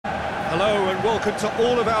Hello and welcome to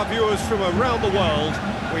all of our viewers from around the world.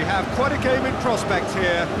 We have quite a game in prospect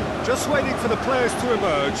here, just waiting for the players to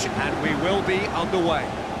emerge, and we will be underway.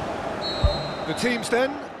 The teams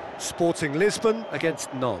then, Sporting Lisbon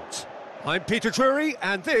against Nantes. I'm Peter Drury,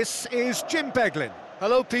 and this is Jim Beglin.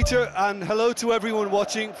 Hello Peter, and hello to everyone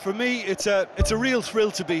watching. For me, it's a real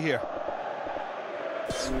thrill to be here.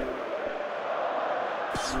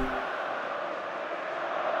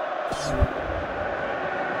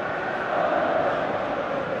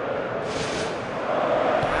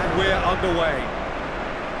 We're underway.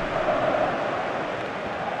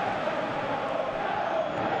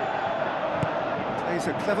 Plays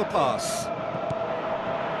a clever pass.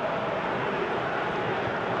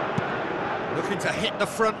 Looking to hit the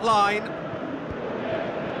front line.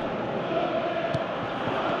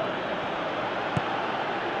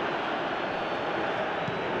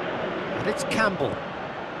 And it's Campbell.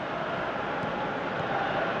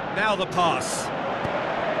 Now the pass.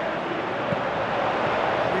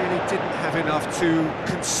 Didn't have enough to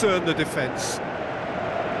concern the defence.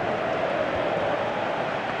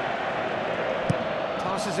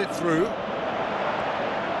 Passes it through.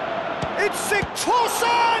 It's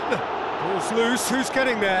Tot0ro! Ball's loose, who's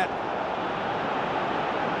getting there?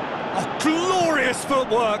 Oh, glorious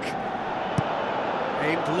footwork!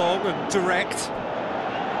 Aimed long and direct.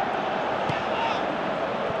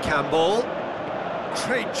 Campbell.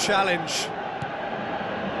 Great challenge.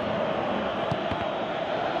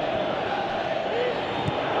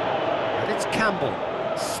 Campbell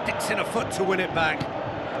sticks in a foot to win it back.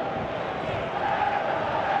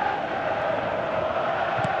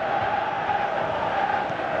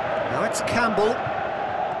 Now it's Campbell.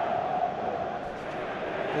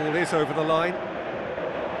 Ball is over the line.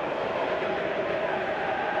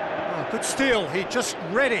 Oh, good steal, he just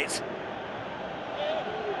read it.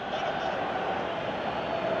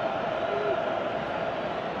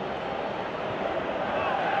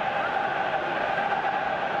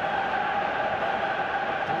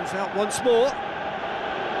 Out once more.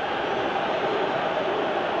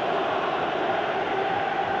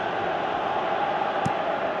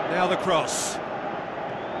 Now the cross.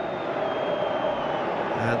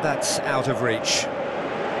 And that's out of reach.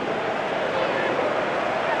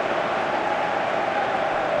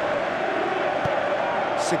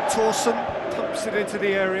 Tot0ro pumps it into the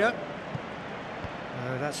area.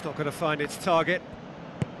 No, that's not going to find its target.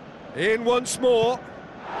 In once more.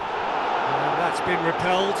 That's been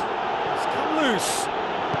repelled. It's come loose.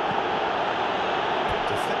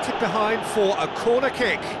 Deflected behind for a corner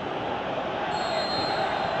kick.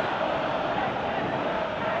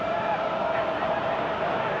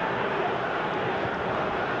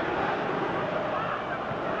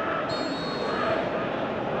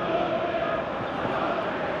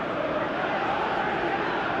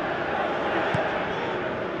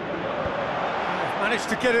 Managed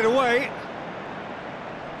to get it away.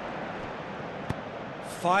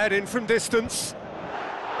 Fired in from distance.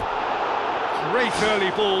 Great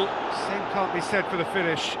early ball. Same can't be said for the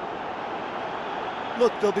finish.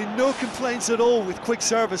 Look, there'll be no complaints at all with quick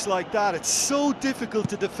service like that. It's so difficult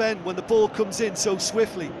to defend when the ball comes in so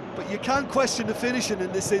swiftly. But you can't question the finishing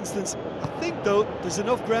in this instance. I think, though, there's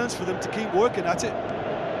enough grounds for them to keep working at it.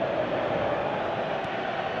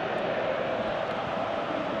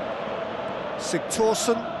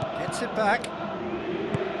 Tot0ro gets it back.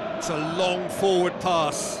 It's a long forward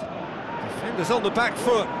pass. Defender's on the back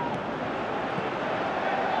foot.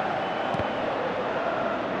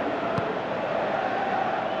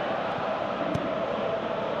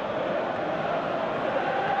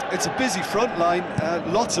 It's a busy front line,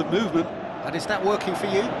 lots of movement. And is that working for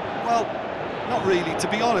you? Well, not really. To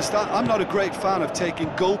be honest, I'm not a great fan of taking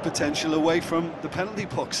goal potential away from the penalty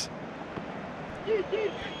box.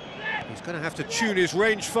 He's going to have to tune his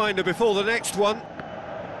rangefinder before the next one.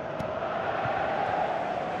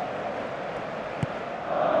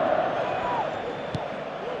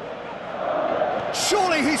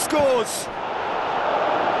 Surely he scores!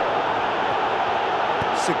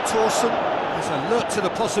 Tot0ro is alert to the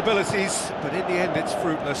possibilities, but in the end it's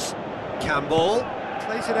fruitless. Campbell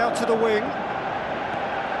plays it out to the wing.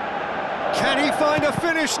 Can he find a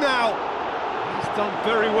finish now? He's done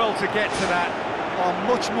very well to get to that. Oh,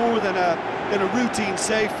 much more than a routine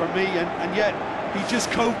save for me, and yet he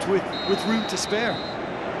just coped with room to spare.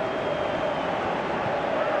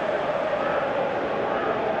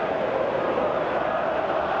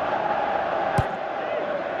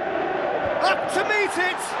 Up to meet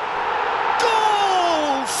it!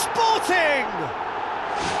 Goal! Sporting!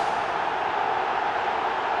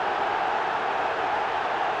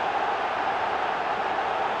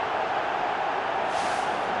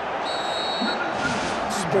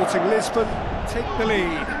 Sporting Lisbon take the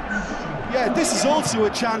lead. Yeah, this is also a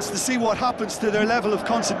chance to see what happens to their level of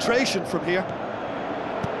concentration from here.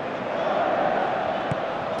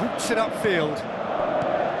 Boots it upfield.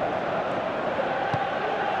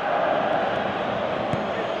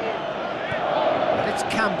 And it's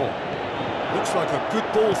Campbell. Looks like a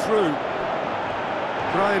good ball through.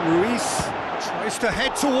 Brian Ruiz tries to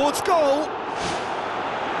head towards goal.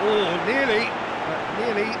 Oh, nearly, but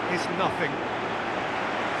nearly is nothing.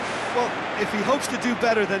 Well, if he hopes to do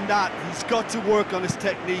better than that, he's got to work on his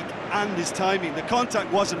technique and his timing. The contact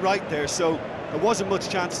wasn't right there, so there wasn't much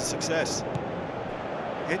chance of success.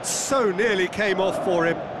 It so nearly came off for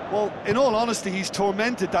him. Well, in all honesty, he's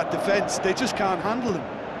tormented that defence. They just can't handle him.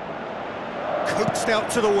 Coaxed out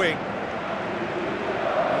to the wing.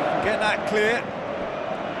 Get that clear.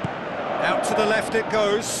 Out to the left it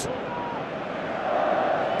goes.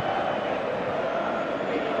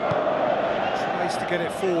 Tries to get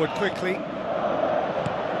it forward quickly.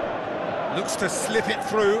 Looks to slip it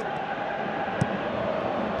through.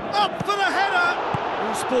 Up for the header!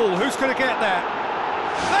 Who's ball? Who's going to get there?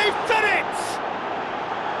 They've done it!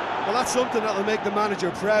 Well, that's something that'll make the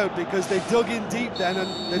manager proud, because they dug in deep then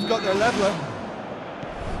and they've got their leveller.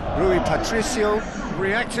 Rui Patricio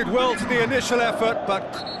reacted well to the initial effort, but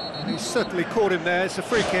he certainly caught him there. It's a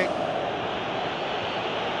free kick.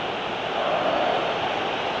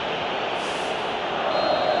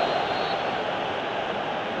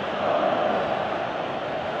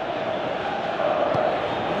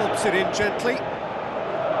 Lobs it in gently.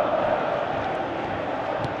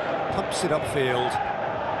 Pumps it upfield.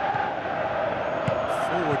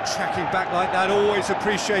 Forward tracking back like that, always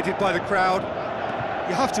appreciated by the crowd.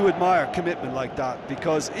 You have to admire commitment like that,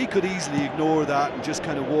 because he could easily ignore that and just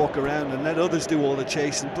kind of walk around and let others do all the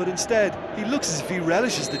chasing, but instead he looks as if he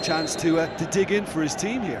relishes the chance to dig in for his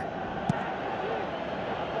team here.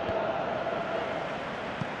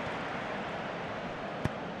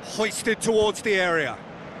 Hoisted towards the area.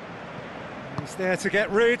 He's there to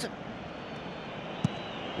get rid.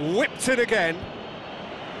 Whipped it again.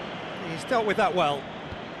 He's dealt with that well.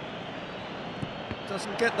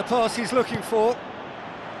 Doesn't get the pass he's looking for.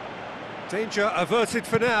 Danger averted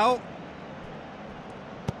for now.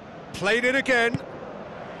 Played it again.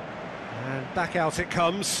 And back out it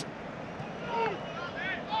comes.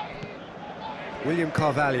 William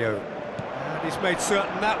Carvalho. And he's made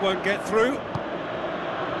certain that won't get through.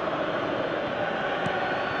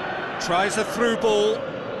 Tries a through ball.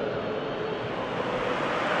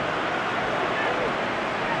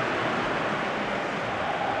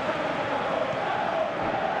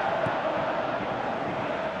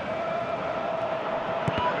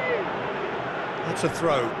 That's a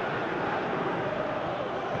throw.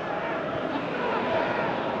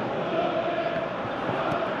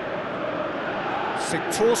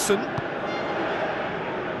 Sigthorsson.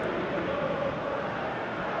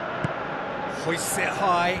 Hoists it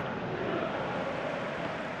high.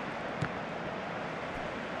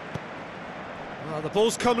 Well, the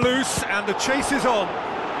ball's come loose and the chase is on.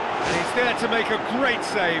 And he's there to make a great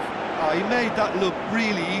save. Oh, he made that look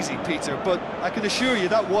really easy, Peter, but I can assure you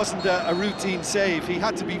that wasn't a routine save. He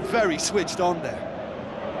had to be very switched on there.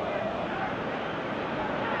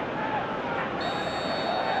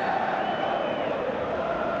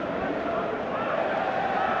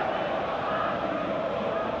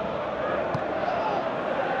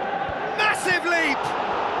 Massive leap!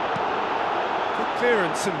 Good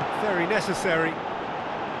clearance and very necessary.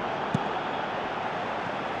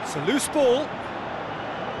 It's a loose ball.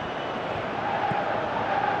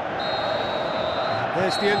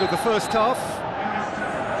 There's the end of the first half.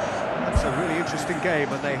 That's a really interesting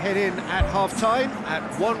game, and they head in at half-time at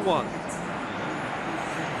 1-1.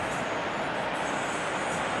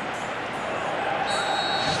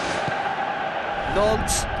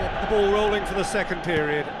 Nantes get the ball rolling for the second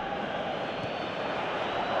period.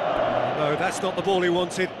 No, that's not the ball he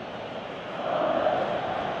wanted.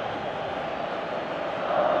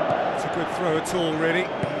 It's a good throw at all, really.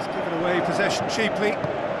 He's given away possession cheaply.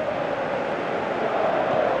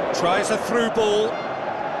 Tries a through ball.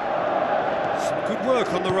 Some good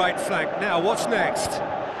work on the right flank. Now, what's next?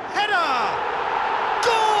 Header!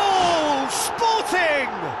 Goal! Sporting!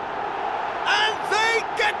 And they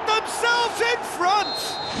get themselves in front!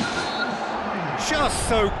 Just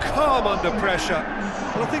so calm under pressure.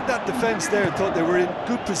 Well, I think that defence there thought they were in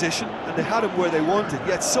good position and they had him where they wanted,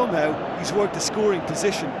 yet somehow he's worked a scoring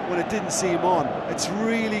position when it didn't see him on. It's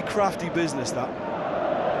really crafty business, that.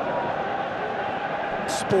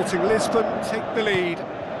 Sporting Lisbon take the lead.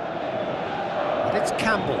 And it's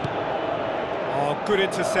Campbell. Oh, good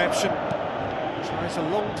interception. Tries a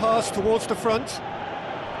long pass towards the front.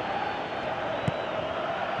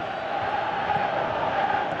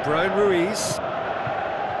 Brian Ruiz.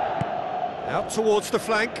 Out towards the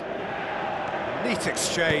flank. Neat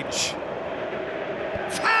exchange.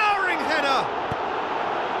 Towering header!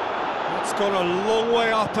 That's gone a long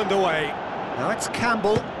way up and away. Now it's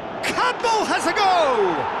Campbell. Campbell has a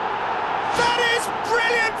go! That is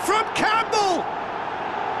brilliant from Campbell!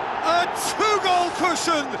 A two-goal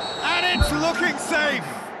cushion, and it's looking safe.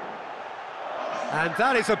 And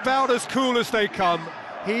that is about as cool as they come.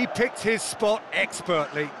 He picked his spot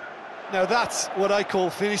expertly. Now that's what I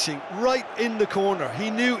call finishing, right in the corner.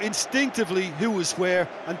 He knew instinctively who was where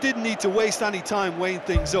and didn't need to waste any time weighing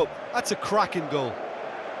things up. That's a cracking goal.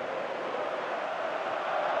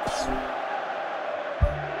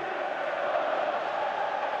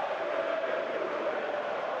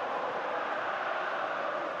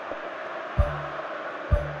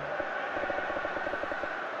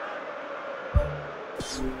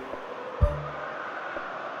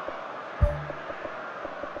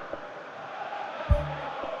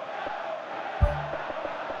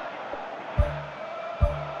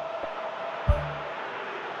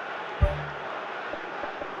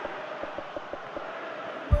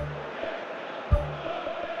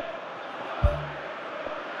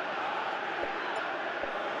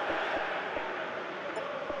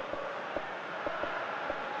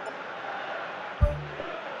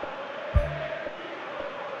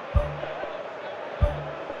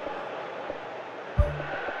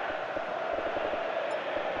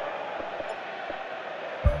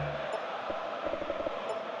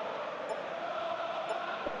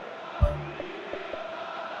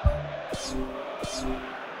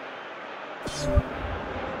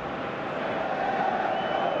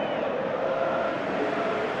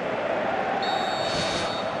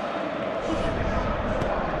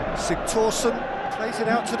 Tot0ro plays it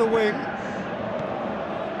out to the wing.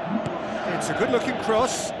 It's a good-looking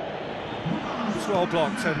cross. It's well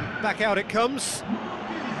blocked, and back out it comes.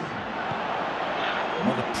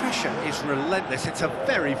 Well, the pressure is relentless. It's a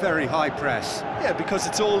very, very high press. Yeah, because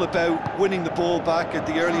it's all about winning the ball back at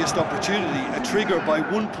the earliest opportunity, a trigger by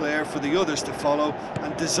one player for the others to follow,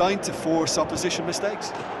 and designed to force opposition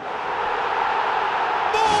mistakes.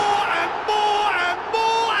 More and more and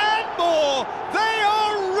more and more! They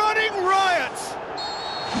are running riot!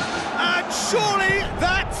 And surely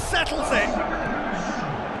that settles it!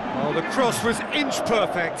 Well, the cross was inch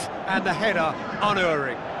perfect, and the header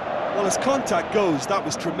unerring. Well, as contact goes, that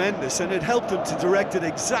was tremendous, and it helped him to direct it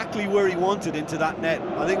exactly where he wanted into that net.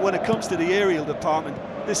 I think when it comes to the aerial department,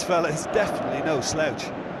 this fella is definitely no slouch.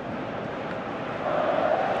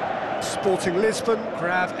 Sporting Lisbon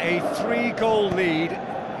grab a 3-goal lead.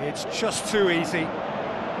 It's just too easy.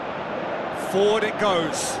 Forward it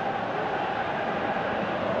goes.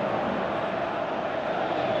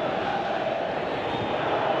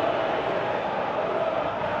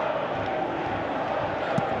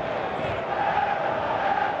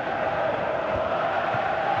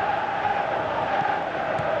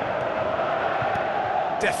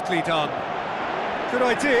 Deftly done. Good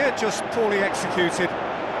idea, just poorly executed.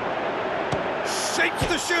 Shapes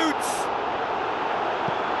the shoots!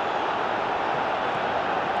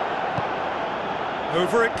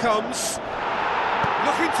 Over it comes.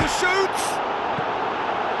 Looking to shoot!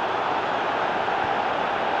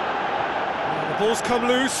 The ball's come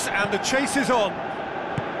loose and the chase is on.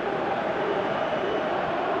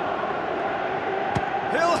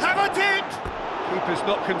 He'll have a dip! Keeper's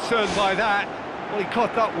not concerned by that. Well, he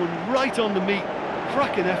caught that one right on the meat.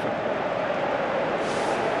 Cracking effort.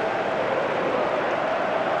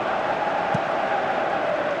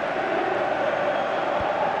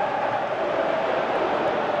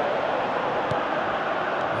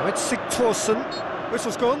 Now it's Tot0ro.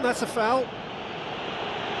 Whistle's gone, that's a foul.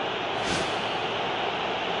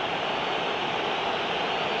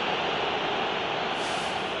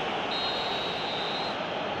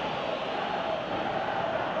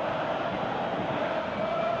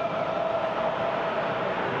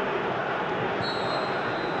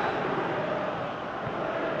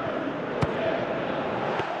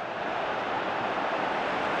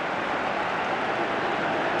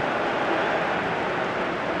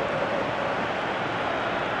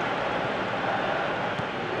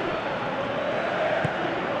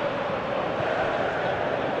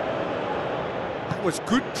 Was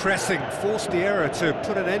good pressing, forced the error to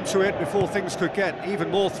put an end to it before things could get even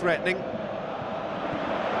more threatening.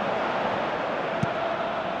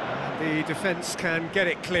 And the defence can get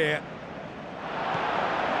it clear.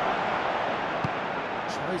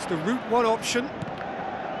 Tries the route one option.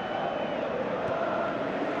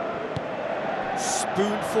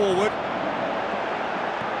 Spoon forward.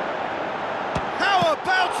 How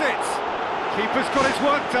about it? Keeper's got his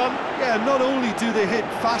work done. Yeah, not only do they hit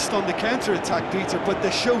fast on the counter-attack, Peter, but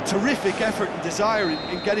they show terrific effort and desire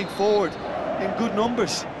in getting forward in good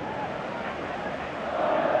numbers.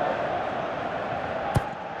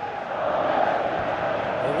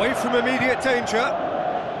 Away from immediate danger.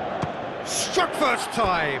 Struck first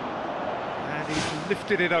time. And he's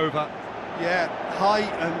lifted it over. Yeah, high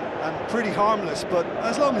and pretty harmless, but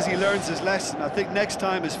as long as he learns his lesson, I think next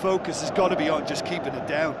time his focus has got to be on just keeping it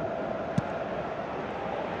down.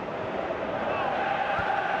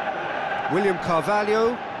 William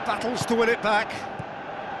Carvalho battles to win it back.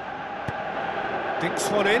 Dinks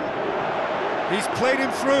one in. He's played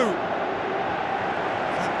him through.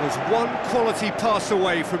 That was one quality pass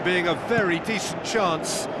away from being a very decent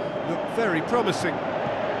chance. Looked very promising.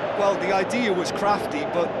 Well, the idea was crafty,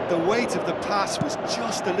 but the weight of the pass was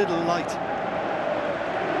just a little light.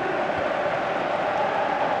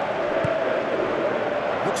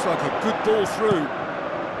 Looks like a good ball through.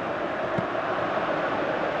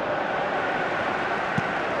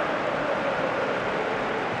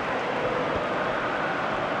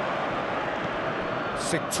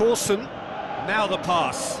 Sigthorsson, now the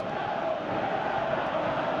pass.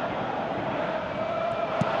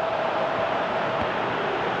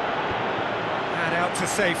 And out to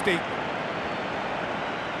safety.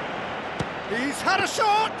 He's had a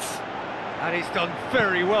shot! And he's done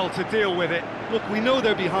very well to deal with it. Look, we know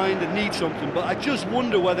they're behind and need something, but I just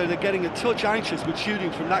wonder whether they're getting a touch anxious with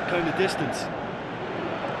shooting from that kind of distance.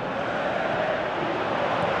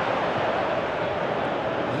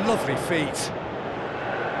 Lovely feet.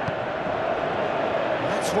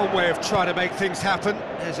 That's one way of trying to make things happen.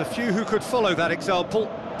 There's a few who could follow that example.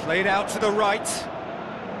 Played out to the right.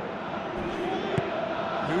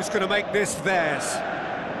 Who's going to make this theirs?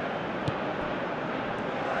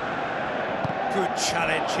 Good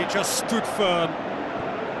challenge, he just stood firm.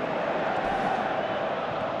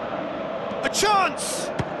 A chance!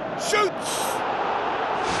 Shoots!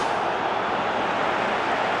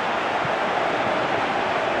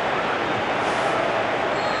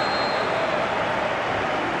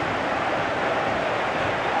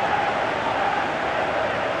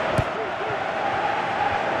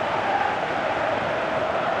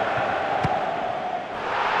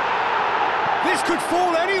 This could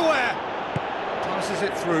fall anywhere! Passes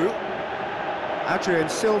it through. Adrien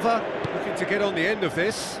Silva looking to get on the end of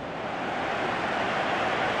this.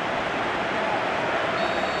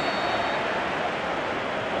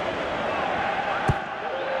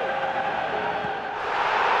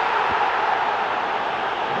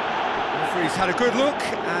 Referee's had a good look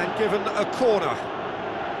and given a corner.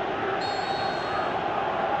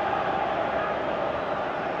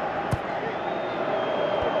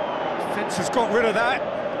 Defence has got rid of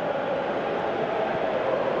that.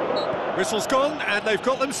 Whistle's gone, and they've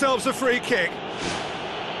got themselves a free kick.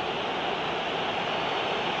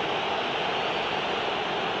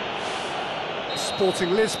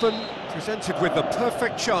 Sporting Lisbon presented with the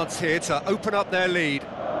perfect chance here to open up their lead.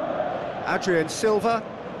 Adrien Silva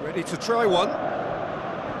ready to try one.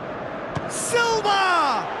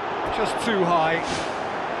 Silva! Just too high.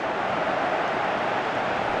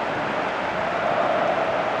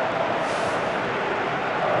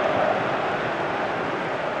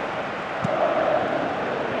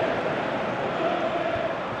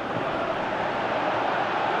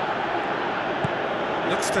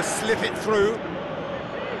 Looks to slip it through.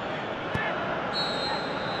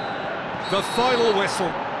 The final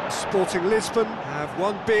whistle. Sporting Lisbon have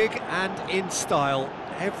won big and in style.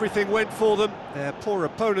 Everything went for them. Their poor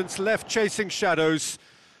opponents left chasing shadows.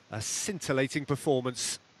 A scintillating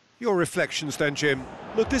performance. Your reflections then, Jim?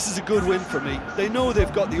 Look, this is a good win for me. They know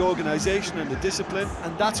they've got the organisation and the discipline,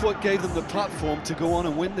 and that's what gave them the platform to go on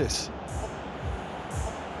and win this.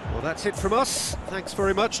 Well, that's it from us. Thanks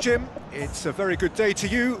very much, Jim. It's a very good day to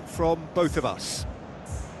you from both of us.